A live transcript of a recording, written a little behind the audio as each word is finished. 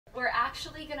We're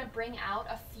actually gonna bring out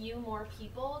a few more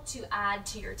people to add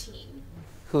to your team.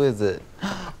 Who is it?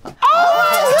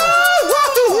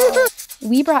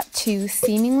 We brought two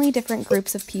seemingly different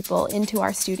groups of people into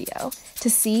our studio to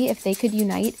see if they could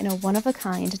unite in a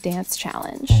one-of-a-kind dance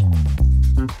challenge.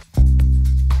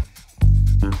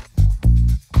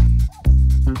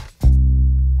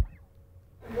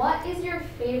 What is your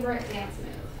favorite dance move?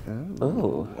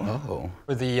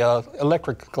 For the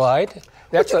electric glide.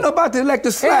 What you know about the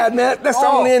electric slide, man? That's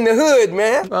only in the hood,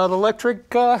 man. The electric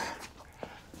glide,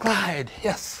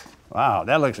 yes. Wow,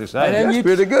 that looks exciting. That's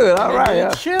pretty good. All right.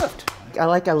 Yeah. Shift. I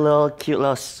like a little cute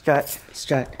little strut,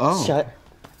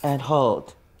 and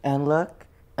hold, and look,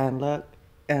 and look,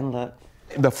 and look.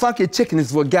 The funky chicken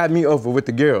is what got me over with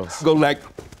the girls. Go like,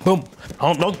 boom.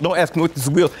 Don't ask me what this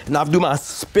wheel. And I'll do my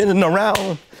spinning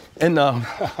around and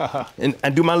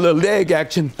and do my little leg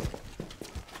action.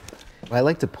 I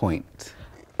like to point.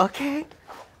 Okay.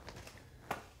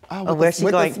 Oh, where's she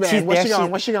going? Where's she going?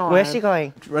 Where's she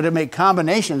going? Try to make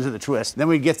combinations of the twist. Then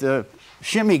we get the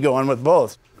shimmy going with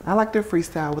both. I like their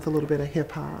freestyle with a little bit of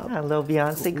hip hop. A little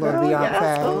Beyonce girl. Little Beyonce.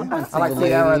 Yes. Oh, I like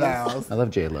Sierra though. I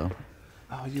love J-Lo.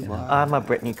 Oh, you are. I'm a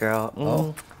Britney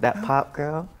girl. That pop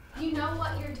girl. Do you know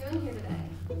what you're doing here today?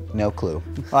 No clue.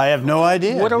 I have no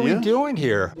idea. What are we You? doing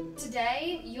here?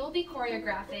 Today, you'll be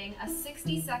choreographing a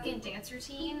 60-second dance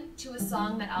routine to a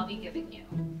song that I'll be giving you.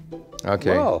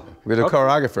 Okay. Whoa. We're the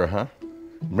choreographer, huh?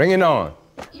 Bring it on.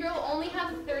 You'll only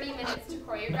have 30 minutes to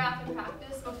choreograph and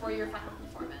practice before your final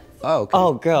performance. Oh, okay.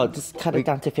 Oh, girl, just cut it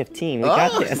down to 15. We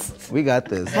got this. We got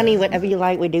this. Honey, whatever you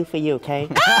like, we do for you, okay?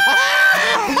 No,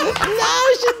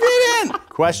 she didn't!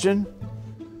 Question?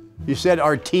 You said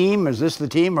our team. Is this the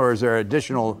team or is there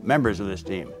additional members of this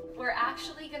team? We're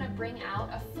actually gonna bring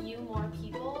out a few more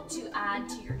people to add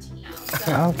to your team.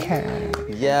 So Okay.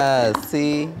 Yeah,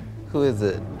 see? Who is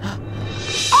it?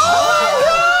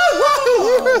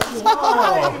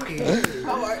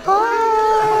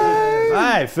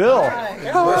 Hi, Phil.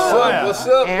 What's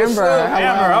up? Amber.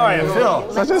 Amber, how are you,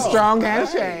 Phil? Such a strong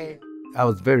handshake. I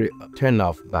was very turned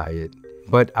off by it,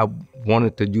 but I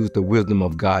wanted to use the wisdom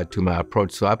of God to my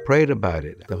approach, so I prayed about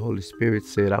it. The Holy Spirit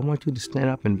said, I want you to stand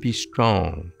up and be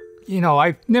strong. You know,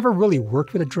 I've never really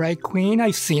worked with a drag queen.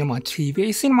 I've seen them on TV,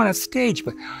 I've seen them on a stage,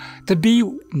 but to be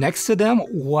next to them,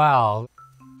 wow.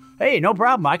 Hey, no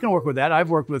problem. I can work with that.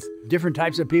 I've worked with different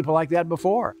types of people like that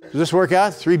before. Does this work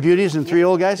out? 3 beauties and 3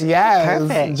 old guys? Yes.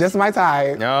 Perfect. Just my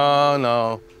type.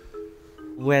 No.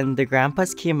 When the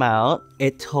grandpas came out,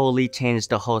 it totally changed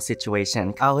the whole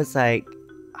situation. I was like,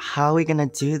 how are we gonna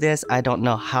do this? I don't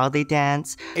know how they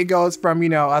dance. It goes from,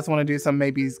 us want to do some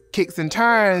maybe kicks and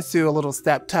turns to a little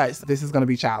step touch. This is going to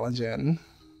be challenging.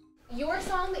 your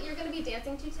song that you're gonna be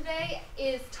dancing to today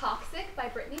is Toxic by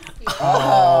Britney Spears.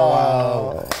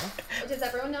 Oh. Does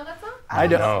everyone know that song? I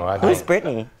don't. No, Who's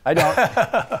Britney? I don't.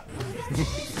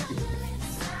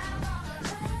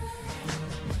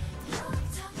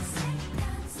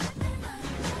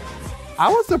 I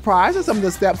was surprised at some of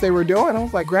the steps they were doing. I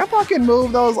was like, Grandpa can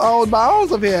move those old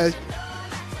bones of his.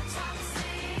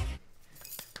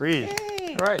 Freeze.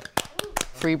 Yay. Right.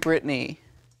 Free Britney.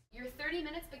 Your 30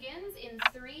 minutes begins in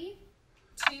 3,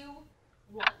 2,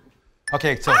 1.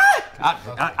 Okay, so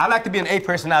I like to be an A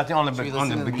personality on the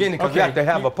beginning because you have to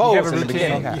have a pose in the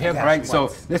beginning, right?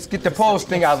 So let's get the pose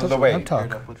thing out of the way.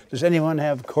 Does anyone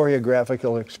have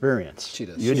choreographical experience? She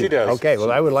does. You do? She does. Okay, well,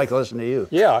 I would like to listen to you.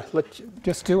 Yeah, let's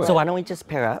just do it. So why don't we just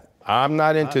pair up? I'm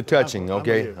not into touching,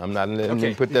 okay? I'm not, let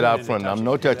me put that out front. I'm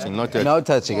no touching, no touching. No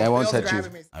touching, I won't touch you.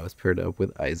 I was paired up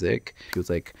with Isaac. He was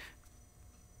like,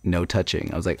 no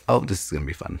touching. I was like, oh, this is gonna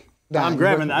be fun. I'm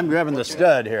grabbing the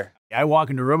stud here. I walk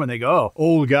into a room and they go, oh,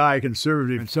 old guy,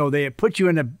 conservative. And so they put you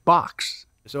in a box.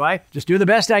 So I just do the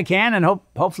best I can and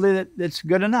hopefully that's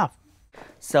good enough.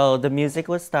 So the music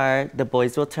will start, the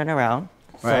boys will turn around.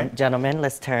 So Right. gentlemen,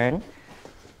 let's turn.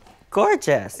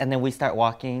 Gorgeous. And then we start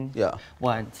walking. Yeah.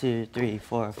 1, 2, 3,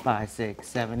 4, 5, 6,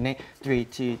 7, 8. 3,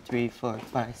 2, 3, 4,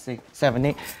 5, 6, 7,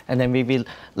 8. And then maybe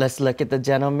let's look at the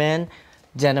gentlemen.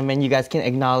 Gentlemen, you guys can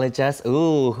acknowledge us.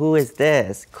 Ooh, who is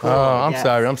this? Cool. Oh, I'm yes.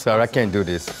 sorry. I can't do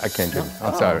this. I can't do this.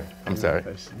 I'm sorry.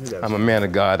 I'm a man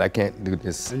of God. I can't do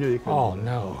this. Oh,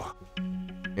 no.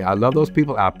 Yeah, I love those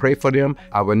people. I pray for them.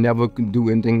 I would never do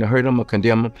anything to hurt them or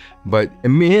condemn them. But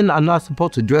men are not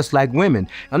supposed to dress like women.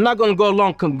 I'm not going to go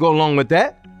along with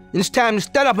that. It's time to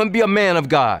stand up and be a man of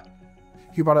God.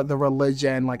 He brought up the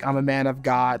religion, like I'm a man of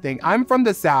God thing. I'm from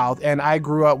the South and I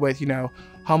grew up with,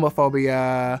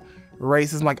 homophobia,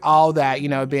 racism, like all that,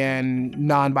 being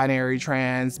non-binary,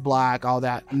 trans, black, all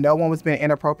that. No one was being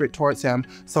inappropriate towards him.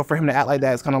 So for him to act like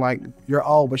that, it's kind of like, you're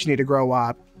old, but you need to grow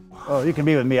up. Oh, you can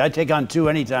be with me. I'd take on 2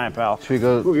 anytime, pal. Should we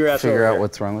go Move your ass figure over out here.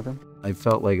 what's wrong with him? I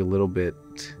felt like a little bit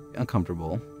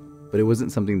uncomfortable, but it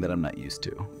wasn't something that I'm not used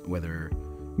to. Whether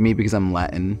me because I'm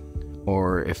Latin,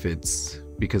 or if it's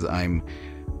because I'm,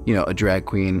 you know, a drag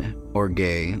queen or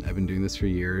gay. I've been doing this for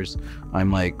years.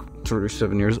 I'm like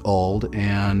 37 years old,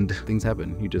 and things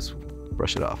happen. You just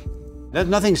brush it off.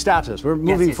 Nothing stops us. We're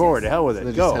moving forward. To hell with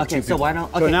it. Go. Okay, so why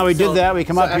don't... So now we did that. We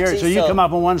come up here. actually, So you come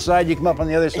up on one side, you come up on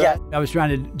the other side. Yeah. I was trying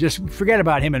to just forget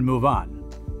about him and move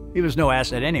on. He was no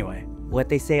asset anyway. What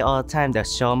they say all the time, the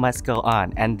show must go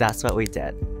on, and that's what we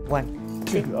did. 1,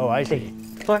 2, Oh, I 3,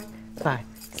 see. 4, 5,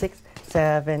 6,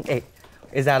 7, 8.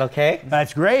 Is that okay?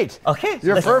 That's great. Okay.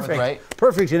 You're let's- perfect.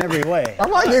 Perfect in every way.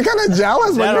 I'm like, you're kind of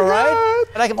jealous. Is but that you're all right?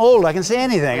 good. But I'm old. I can say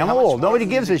anything. I'm old. Nobody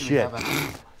gives a shit.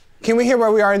 Can we hear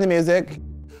where we are in the music?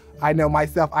 I know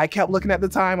myself, I kept looking at the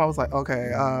time. I was like, okay,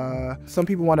 some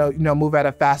people want to, you know, move at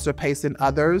a faster pace than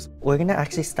others. We're gonna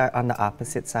actually start on the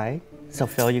opposite side. So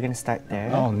Phil, you're gonna start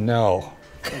there. Oh no.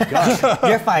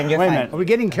 You're fine, you're Wait a fine. minute. Are we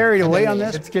getting carried away on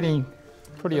this? It's getting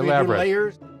pretty Do we do elaborate.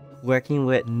 layers? Working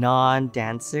with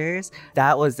non-dancers,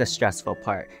 that was the stressful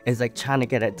part. It's like trying to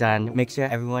get it done, make sure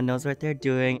everyone knows what they're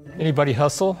doing. Anybody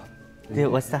hustle?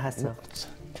 Dude, what's the hustle?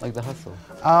 Like the hustle.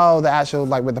 Oh, the actual,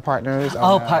 like with the partners?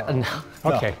 Oh,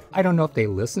 no. Okay. I don't know if they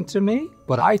listened to me,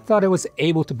 but I thought I was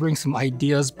able to bring some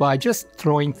ideas by just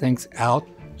throwing things out.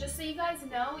 Just so you guys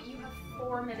know, you have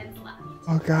 4 minutes left.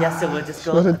 Oh, God. Yeah, so we'll just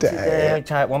go What a to day. the,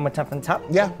 try it one more time from the top?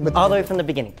 Yeah. But All the way from the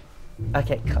beginning.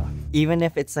 Okay, cool. Even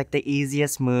if it's like the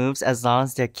easiest moves, as long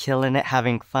as they're killing it,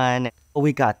 having fun,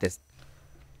 we got this.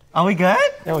 Are we good?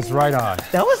 That was right on.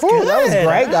 That was Ooh, good. that was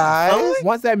great, guys. Oh,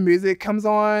 Once that music comes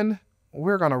on,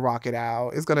 we're gonna rock it out.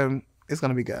 It's gonna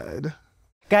be good.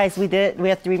 guys, we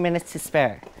have 3 minutes to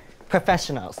spare.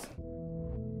 Professionals.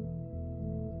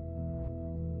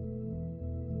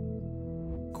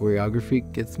 Choreography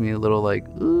gets me a little like,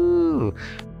 ooh.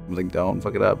 Like, don't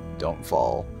fuck it up. Don't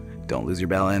fall. Don't lose your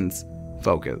balance.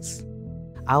 Focus.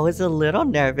 I was a little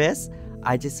nervous.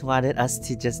 I just wanted us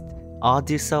to just all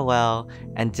do so well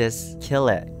and just kill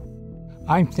it.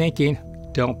 I'm thinking,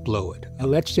 don't blow it.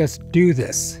 Let's just do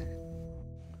this.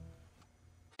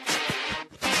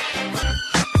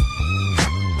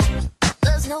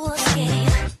 There's no escape.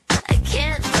 I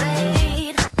can't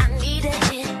wait. I need a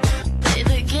hit.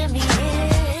 Baby, give me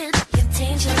it. You're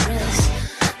dangerous.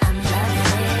 I'm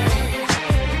loving it.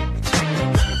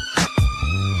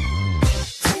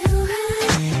 Too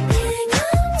high, getting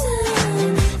on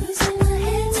down. Losing my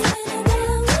head, spinning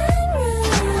round and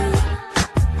round.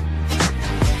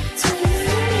 Till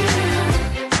you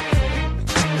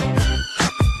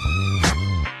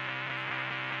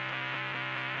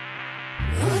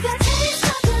ooh, that taste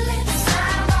of your lips,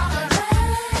 I'm all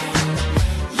around.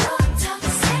 You're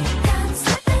toxic, I'm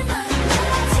slipping under.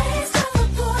 Taste of a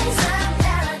poison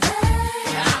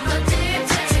paradise. I'm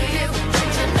addicted to you.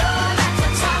 Don't you know that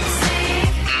you're toxic?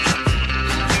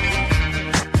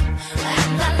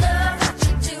 And I love what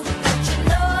you do. Don't you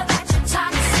know that you're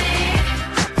toxic?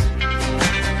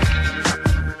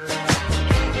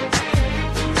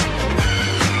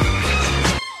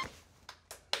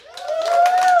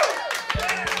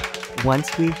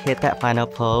 Once we hit that final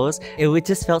pose, it would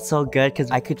just felt so good because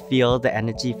I could feel the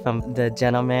energy from the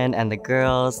gentlemen and the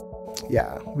girls.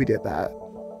 Yeah, we did that.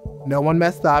 No one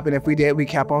messed up, and if we did, we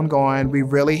kept on going. We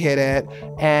really hit it,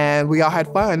 and we all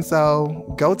had fun,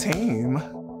 so go team.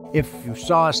 If you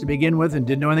saw us to begin with and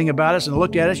didn't know anything about us and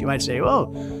looked at us, you might say,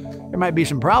 oh, there might be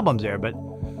some problems there. But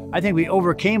I think we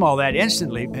overcame all that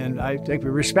instantly, and I think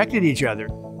we respected each other.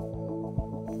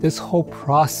 This whole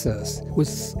process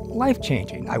was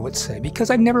life-changing, I would say, because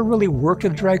I've never really worked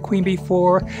with a drag queen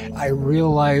before. I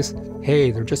realized, hey,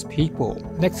 they're just people.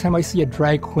 Next time I see a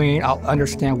drag queen, I'll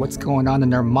understand what's going on in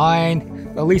their mind.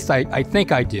 At least I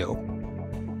think I do.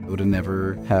 I would have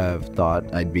never have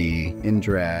thought I'd be in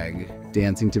drag,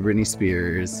 dancing to Britney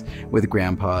Spears with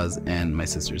grandpas and my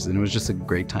sisters, and it was just a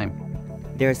great time.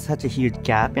 There's such a huge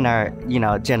gap in our,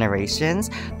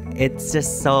 generations. It's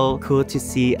just so cool to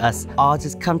see us all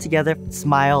just come together,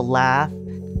 smile, laugh.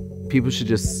 People should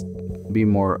just be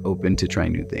more open to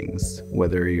trying new things,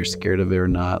 whether you're scared of it or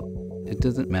not. It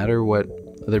doesn't matter what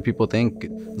other people think.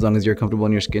 As long as you're comfortable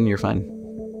in your skin, you're fine.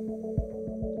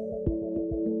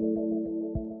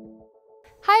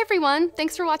 Hi everyone,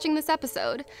 thanks for watching this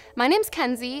episode. My name's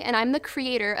Kenzie and I'm the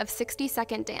creator of 60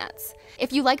 Second Dance.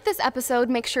 If you liked this episode,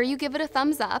 make sure you give it a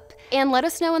thumbs up and let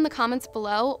us know in the comments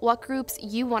below what groups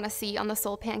you want to see on the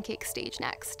SoulPancake stage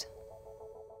next.